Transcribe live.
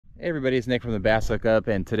Hey everybody, it's Nick from the Bass Hookup,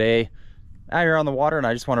 and today out here on the water, and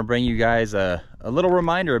I just want to bring you guys a little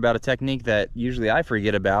reminder about a technique that usually I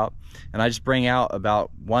forget about, and I just bring out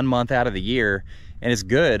about 1 month out of the year, and it's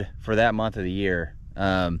good for that month of the year.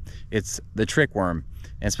 It's the trick worm,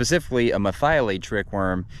 and specifically a Merthiolate trick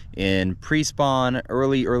worm in pre-spawn,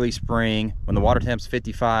 early spring, when the water temp's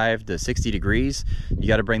 55 to 60 degrees. You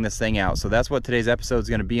got to bring this thing out. So that's what today's episode is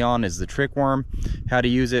going to be on, is the trick worm, how to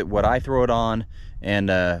use it, what I throw it on,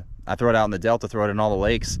 and I throw it out in the Delta, throw it in all the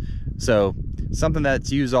lakes. So something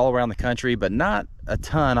that's used all around the country, but not a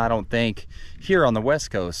ton, I don't think, here on the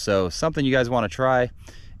West Coast. So something you guys want to try.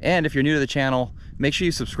 And if you're new to the channel, make sure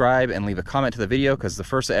you subscribe and leave a comment to the video, because the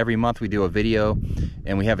first of every month we do a video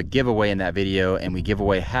and we have a giveaway in that video, and we give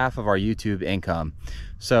away half of our YouTube income.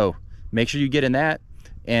 So make sure you get in that.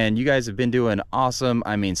 And you guys have been doing awesome.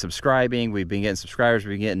 I mean, subscribing, we've been getting subscribers,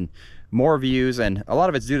 we've been getting more views, and a lot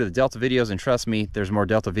of it's due to the Delta videos, and trust me, there's more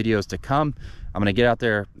Delta videos to come. I'm gonna get out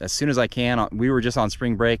there as soon as I can. We were just on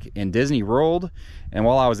spring break in Disney World, and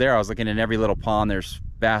while I was there, I was looking in every little pond. There's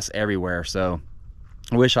bass everywhere, so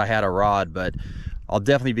I wish I had a rod, but I'll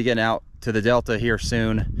definitely be getting out to the Delta here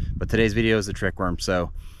soon. But today's video is the trick worm,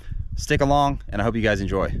 so stick along, and I hope you guys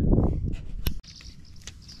enjoy.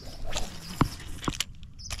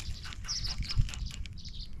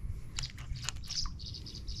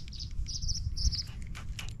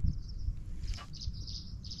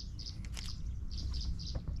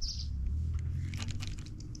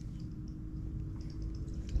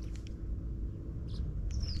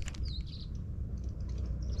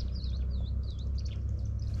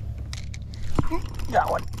 Got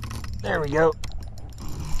one. There we go.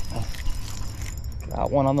 Got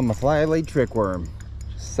one on the Merthiolate trick worm.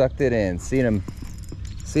 Just sucked it in. Seen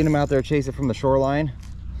him out there chasing from the shoreline.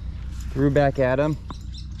 Threw back at him,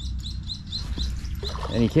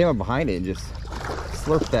 and he came up behind it and just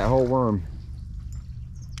slurped that whole worm.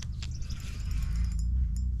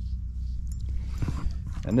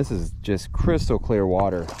 And this is just crystal clear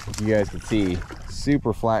water, if you guys can see.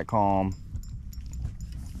 Super flat, calm.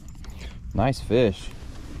 Nice fish.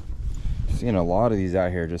 Seeing a lot of these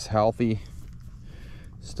out here, just healthy.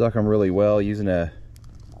 Stuck them really well using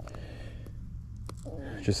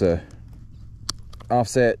just a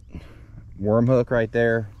offset worm hook right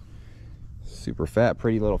there. Super fat,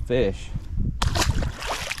 pretty little fish.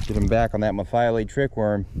 Get them back on that Merthiolate trick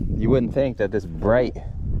worm. You wouldn't think that this bright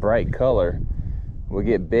color would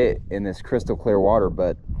get bit in this crystal clear water,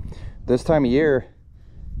 but this time of year,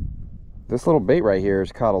 this little bait right here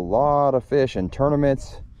has caught a lot of fish in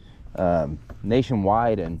tournaments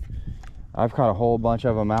nationwide, and I've caught a whole bunch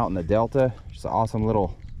of them out in the Delta. Just an awesome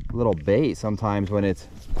little bait. Sometimes when it's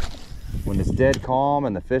dead calm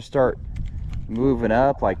and the fish start moving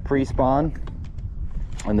up, like pre-spawn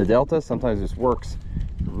in the Delta, sometimes this works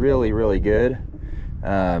really good.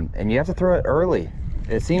 And you have to throw it early.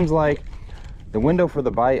 It seems like the window for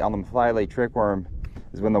the bite on the Merthiolate trick worm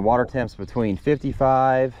is when the water temp's between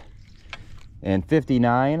 55 and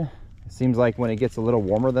 59. It seems like when it gets a little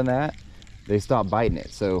warmer than that, they stop biting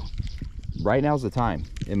it. So right now's the time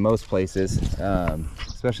in most places,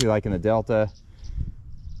 especially like in the Delta.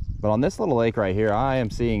 But on this little lake right here, I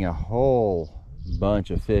am seeing a whole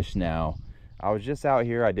bunch of fish now. I was just out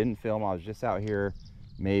here, I didn't film, I was just out here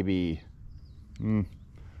maybe a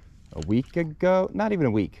week ago, not even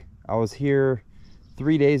a week. I was here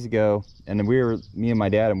 3 days ago, and me and my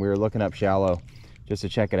dad, and we were looking up shallow just to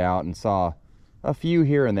check it out, and saw a few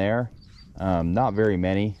here and there, not very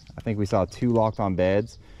many. I think we saw 2 locked on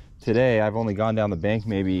beds. Today I've only gone down the bank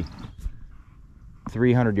maybe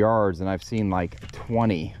 300 yards, and I've seen like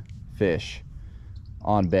 20 fish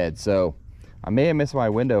on bed. So I may have missed my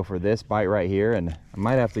window for this bite right here, and I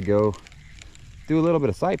might have to go do a little bit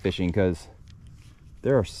of sight fishing, because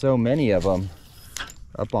there are so many of them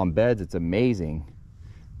up on beds. It's amazing.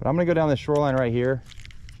 But I'm gonna go down the shoreline right here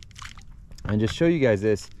and just show you guys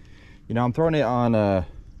this. You know, I'm throwing it on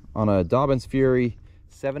a Dobbins Fury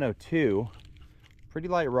 702, pretty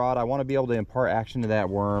light rod. I want to be able to impart action to that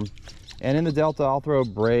worm. And in the Delta, I'll throw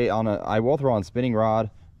braid on I will throw on spinning rod,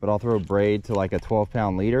 but I'll throw braid to like a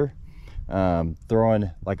 12-pound leader.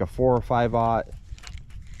 Throwing like a 4 or 5/0,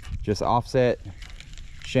 just offset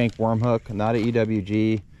shank worm hook, not an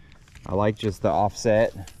EWG. I like just the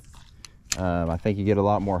offset. I think you get a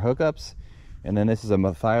lot more hookups. And then this is a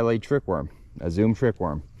Merthiolate trick worm, a Zoom trick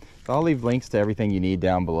worm. So I'll leave links to everything you need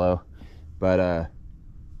down below. But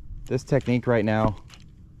this technique right now,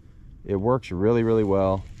 it works really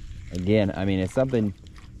well. Again, I mean, it's something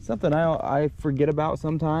I forget about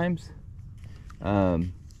sometimes,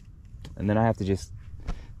 and then I have to just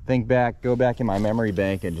go back in my memory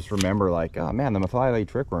bank and just remember, like, oh man, the Merthiolate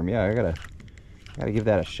trickworm, yeah, I gotta give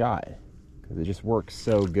that a shot, because it just works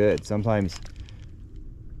so good. Sometimes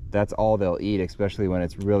that's all they'll eat, especially when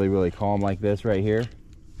it's really, really calm like this right here.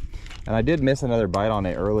 And I did miss another bite on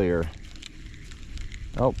it earlier.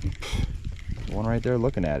 Oh, one right there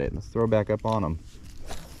looking at it. Let's throw back up on them.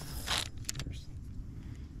 There's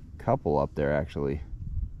a couple up there, actually.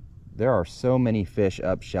 There are so many fish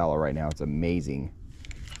up shallow right now. It's amazing.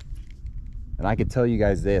 And I could tell you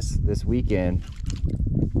guys this weekend,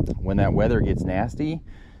 when that weather gets nasty,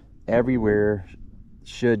 everywhere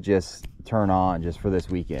should just turn on just for this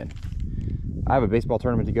weekend. I have a baseball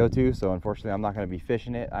tournament to go to, so unfortunately I'm not going to be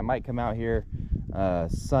fishing it. I might come out here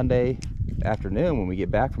Sunday afternoon when we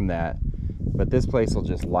get back from that, but this place will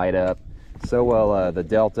just light up so well. The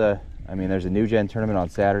Delta, I mean, there's a new gen tournament on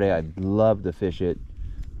Saturday. I'd love to fish it.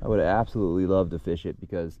 I would absolutely love to fish it,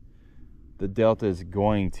 because the Delta is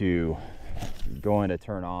going to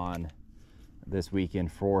turn on this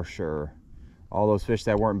weekend for sure. All those fish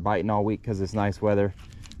that weren't biting all week because it's nice weather,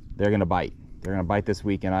 they're gonna bite. They're gonna bite this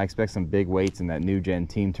weekend. I expect some big weights in that new gen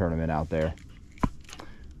team tournament out there.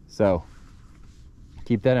 So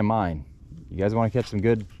keep that in mind. You guys want to catch some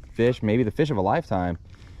good fish, maybe the fish of a lifetime,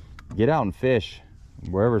 get out and fish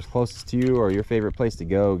wherever's closest to you or your favorite place to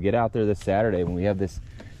go. Get out there this Saturday when we have this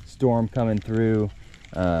storm coming through.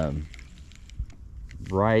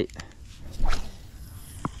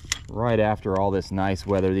 Right after all this nice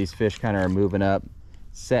weather, these fish kind of are moving up,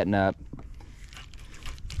 setting up.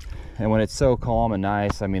 And when it's so calm and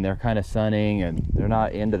nice, I mean, they're kind of sunning and they're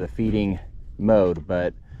not into the feeding mode.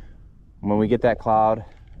 But when we get that cloud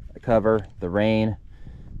cover, the rain,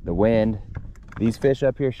 the wind, these fish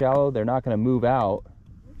up here shallow, they're not going to move out,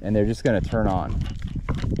 and they're just going to turn on.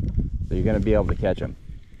 So you're going to be able to catch them,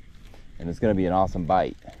 and it's going to be an awesome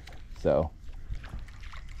bite. So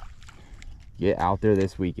get out there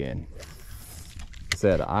this weekend. Like I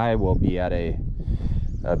said, I will be at a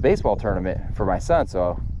baseball tournament for my son,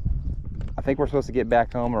 so I think we're supposed to get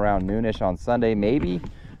back home around noonish on Sunday, maybe.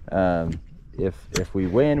 If we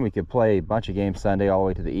win, we could play a bunch of games Sunday all the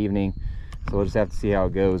way to the evening. So we'll just have to see how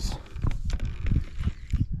it goes.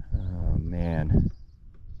 Oh man,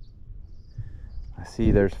 I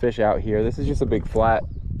see there's fish out here. This is just a big flat,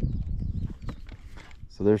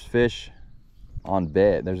 so there's fish on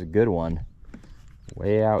bed. There's a good one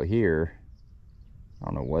way out here. I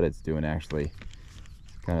don't know what it's doing actually.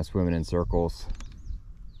 It's kind of swimming in circles,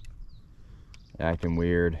 acting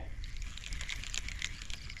weird.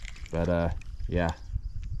 But yeah,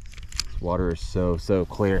 this water is so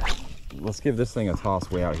clear. Let's give this thing a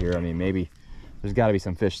toss way out here. I mean, maybe there's got to be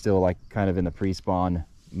some fish still, like kind of in the pre-spawn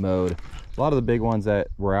mode. A lot of the big ones that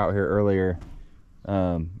were out here earlier,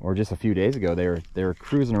 or just a few days ago, they were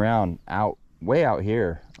cruising around way out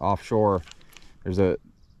here offshore. There's a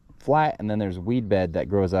flat, and then there's a weed bed that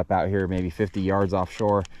grows up out here maybe 50 yards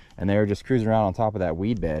offshore, and they were just cruising around on top of that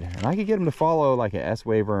weed bed. And I could get them to follow like a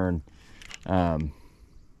S-Wavern.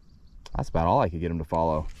 That's about all I could get them to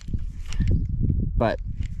follow. But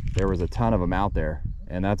there was a ton of them out there,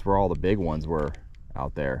 and that's where all the big ones were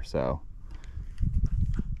out there. So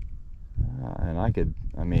and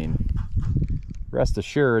I mean, rest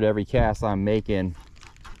assured, every cast I'm making,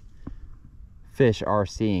 fish are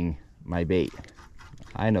seeing my bait.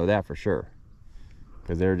 I know that for sure,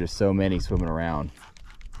 because there are just so many swimming around.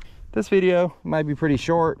 This video might be pretty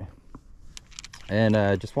short, and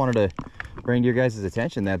just wanted to bring to your guys'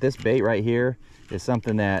 attention that this bait right here is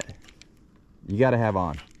something that you got to have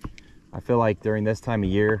on. I feel like during this time of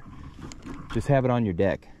year, just have it on your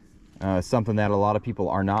deck. Something that a lot of people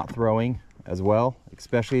are not throwing as well,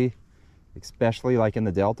 especially like in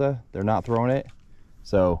the Delta, they're not throwing it.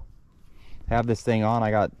 So have this thing on.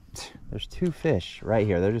 There's two fish right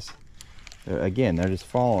here. They're just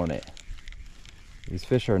following it. These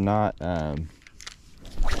fish are not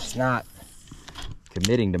just not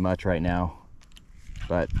committing to much right now,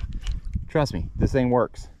 but trust me, this thing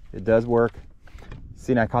works. It does work.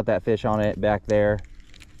 See, I caught that fish on it back there,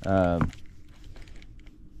 and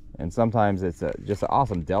sometimes it's just an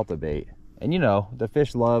awesome Delta bait. And you know, the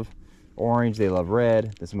fish love orange, they love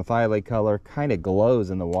red. This Merthiolate color kind of glows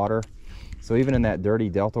in the water, so even in that dirty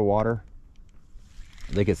Delta water,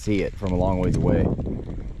 they could see it from a long ways away.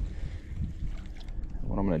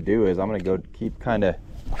 What I'm going to do is I'm going to go keep kind of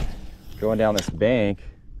going down this bank,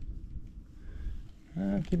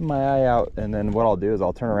 keeping my eye out, and then what I'll do is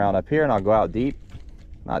I'll turn around up here and I'll go out deep,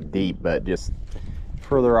 not deep, but just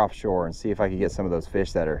further offshore, and see if I can get some of those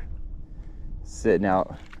fish that are sitting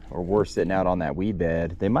out, or were sitting out on that weed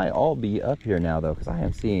bed. They might all be up here now though, because I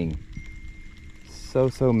am seeing so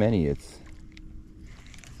many. It's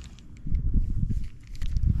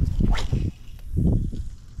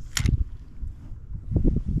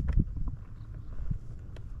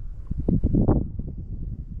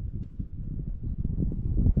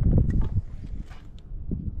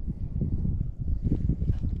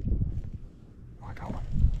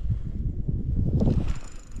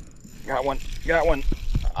got one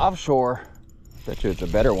offshore. Bet you it's a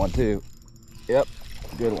better one too. Yep,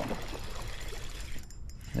 good one.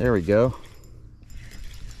 There we go.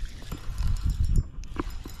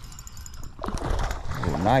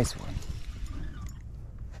 Oh, nice one.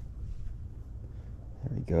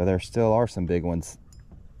 There we go. There still are some big ones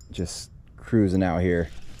just cruising out here.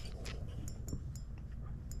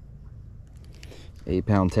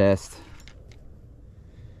 8-pound test.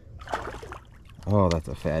 Oh, that's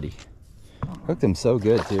a fatty. Hooked him so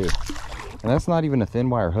good too. And that's not even a thin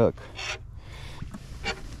wire hook.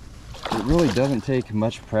 It really doesn't take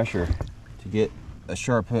much pressure to get a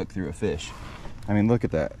sharp hook through a fish. I mean, look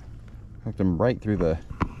at that. Hooked him right through the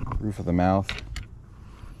roof of the mouth.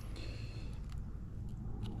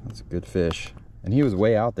 That's a good fish. And he was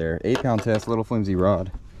way out there. 8-pound test, little flimsy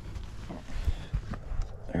rod.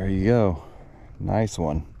 There you go. Nice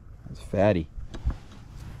one. That's fatty.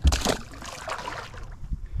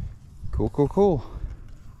 Cool, cool, cool.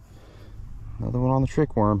 Another one on the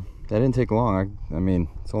trick worm. That didn't take long. I mean,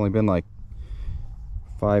 it's only been like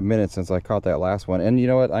 5 minutes since I caught that last one. And you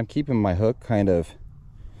know what? I'm keeping my hook kind of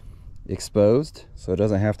exposed so it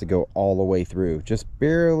doesn't have to go all the way through. Just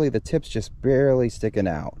barely, the tip's just barely sticking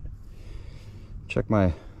out. Check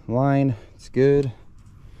my line. It's good.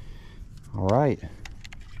 All right.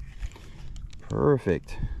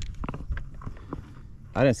 Perfect.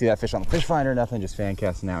 I didn't see that fish on the fish finder, nothing, just fan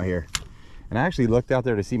casting out here. And I actually looked out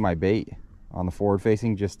there to see my bait on the forward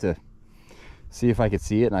facing just to see if I could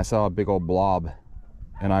see it, and I saw a big old blob,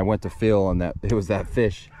 and I went to feel, and that it was that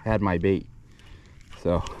fish had my bait.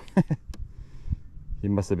 So he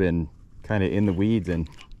must have been kind of in the weeds and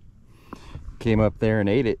came up there and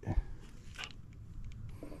ate it.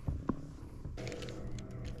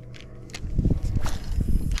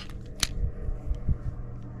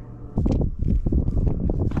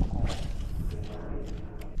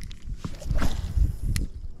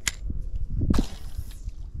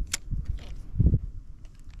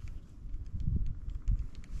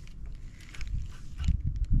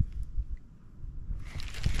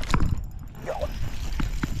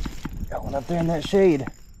 Up there in that shade.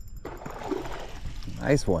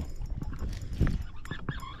 Nice one.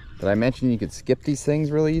 Did I mention you could skip these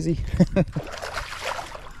things really easy?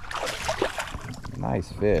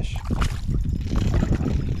 Nice fish.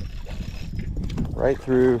 Right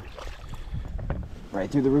through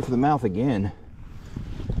the roof of the mouth again.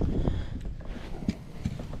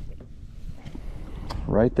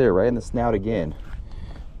 Right there, right in the snout again.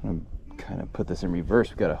 I'm gonna kind of put this in reverse.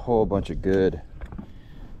 We've got a whole bunch of good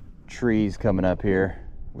trees coming up here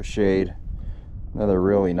with shade. Another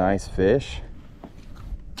really nice fish.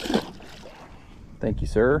 Thank you,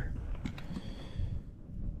 sir.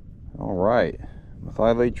 All right,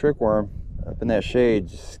 Merthiolate trick worm up in that shade,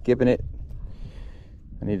 just skipping it.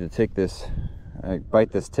 I need to take this,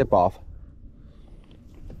 bite this tip off.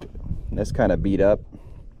 And that's kind of beat up,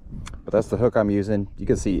 but that's the hook I'm using. You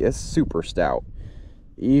can see it's super stout.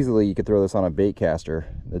 Easily you could throw this on a bait caster,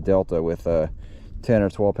 the Delta, with a 10 or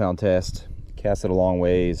 12-pound test. Cast it a long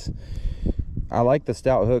ways. I like the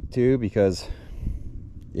stout hook too because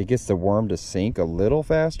it gets the worm to sink a little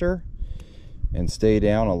faster and stay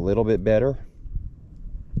down a little bit better.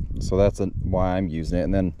 So that's why I'm using it.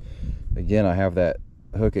 And then again, I have that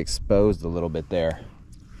hook exposed a little bit there.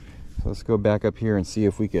 So let's go back up here and see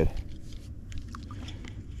if we could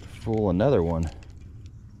fool another one.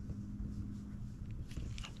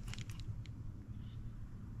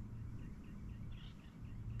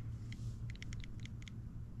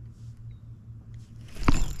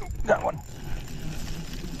 Got one.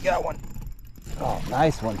 Got one. Oh,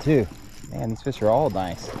 nice one too. Man, these fish are all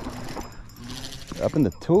nice. Up in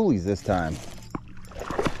the toolies this time.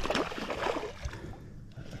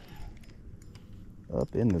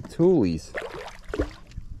 Up in the toolies.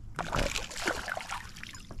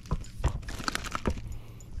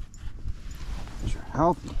 Fish are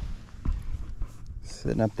healthy.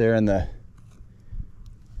 Sitting up there in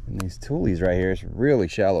these toolies right here. It's really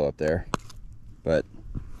shallow up there, but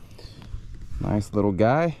nice little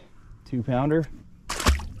guy, 2-pounder.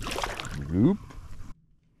 Whoop.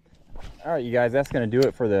 All right, you guys, that's going to do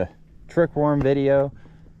it for the trick worm video.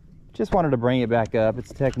 Just wanted to bring it back up.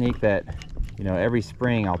 It's a technique that, you know, every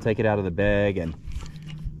spring I'll take it out of the bag and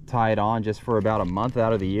tie it on just for about a month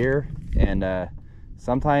out of the year. And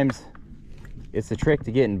sometimes it's the trick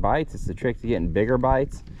to getting bites. It's the trick to getting bigger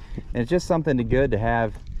bites. And it's just something good to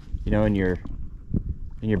have, you know, in your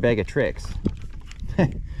bag of tricks.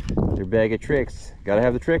 Your bag of tricks. Gotta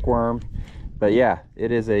have the trick worm. But yeah,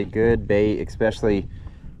 it is a good bait, especially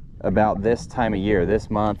about this time of year, this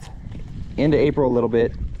month into April a little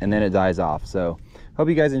bit, and then it dies off. So Hope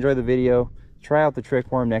you guys enjoyed the video. Try out the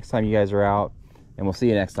trick worm next time you guys are out, and we'll see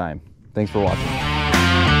you next time. Thanks for watching.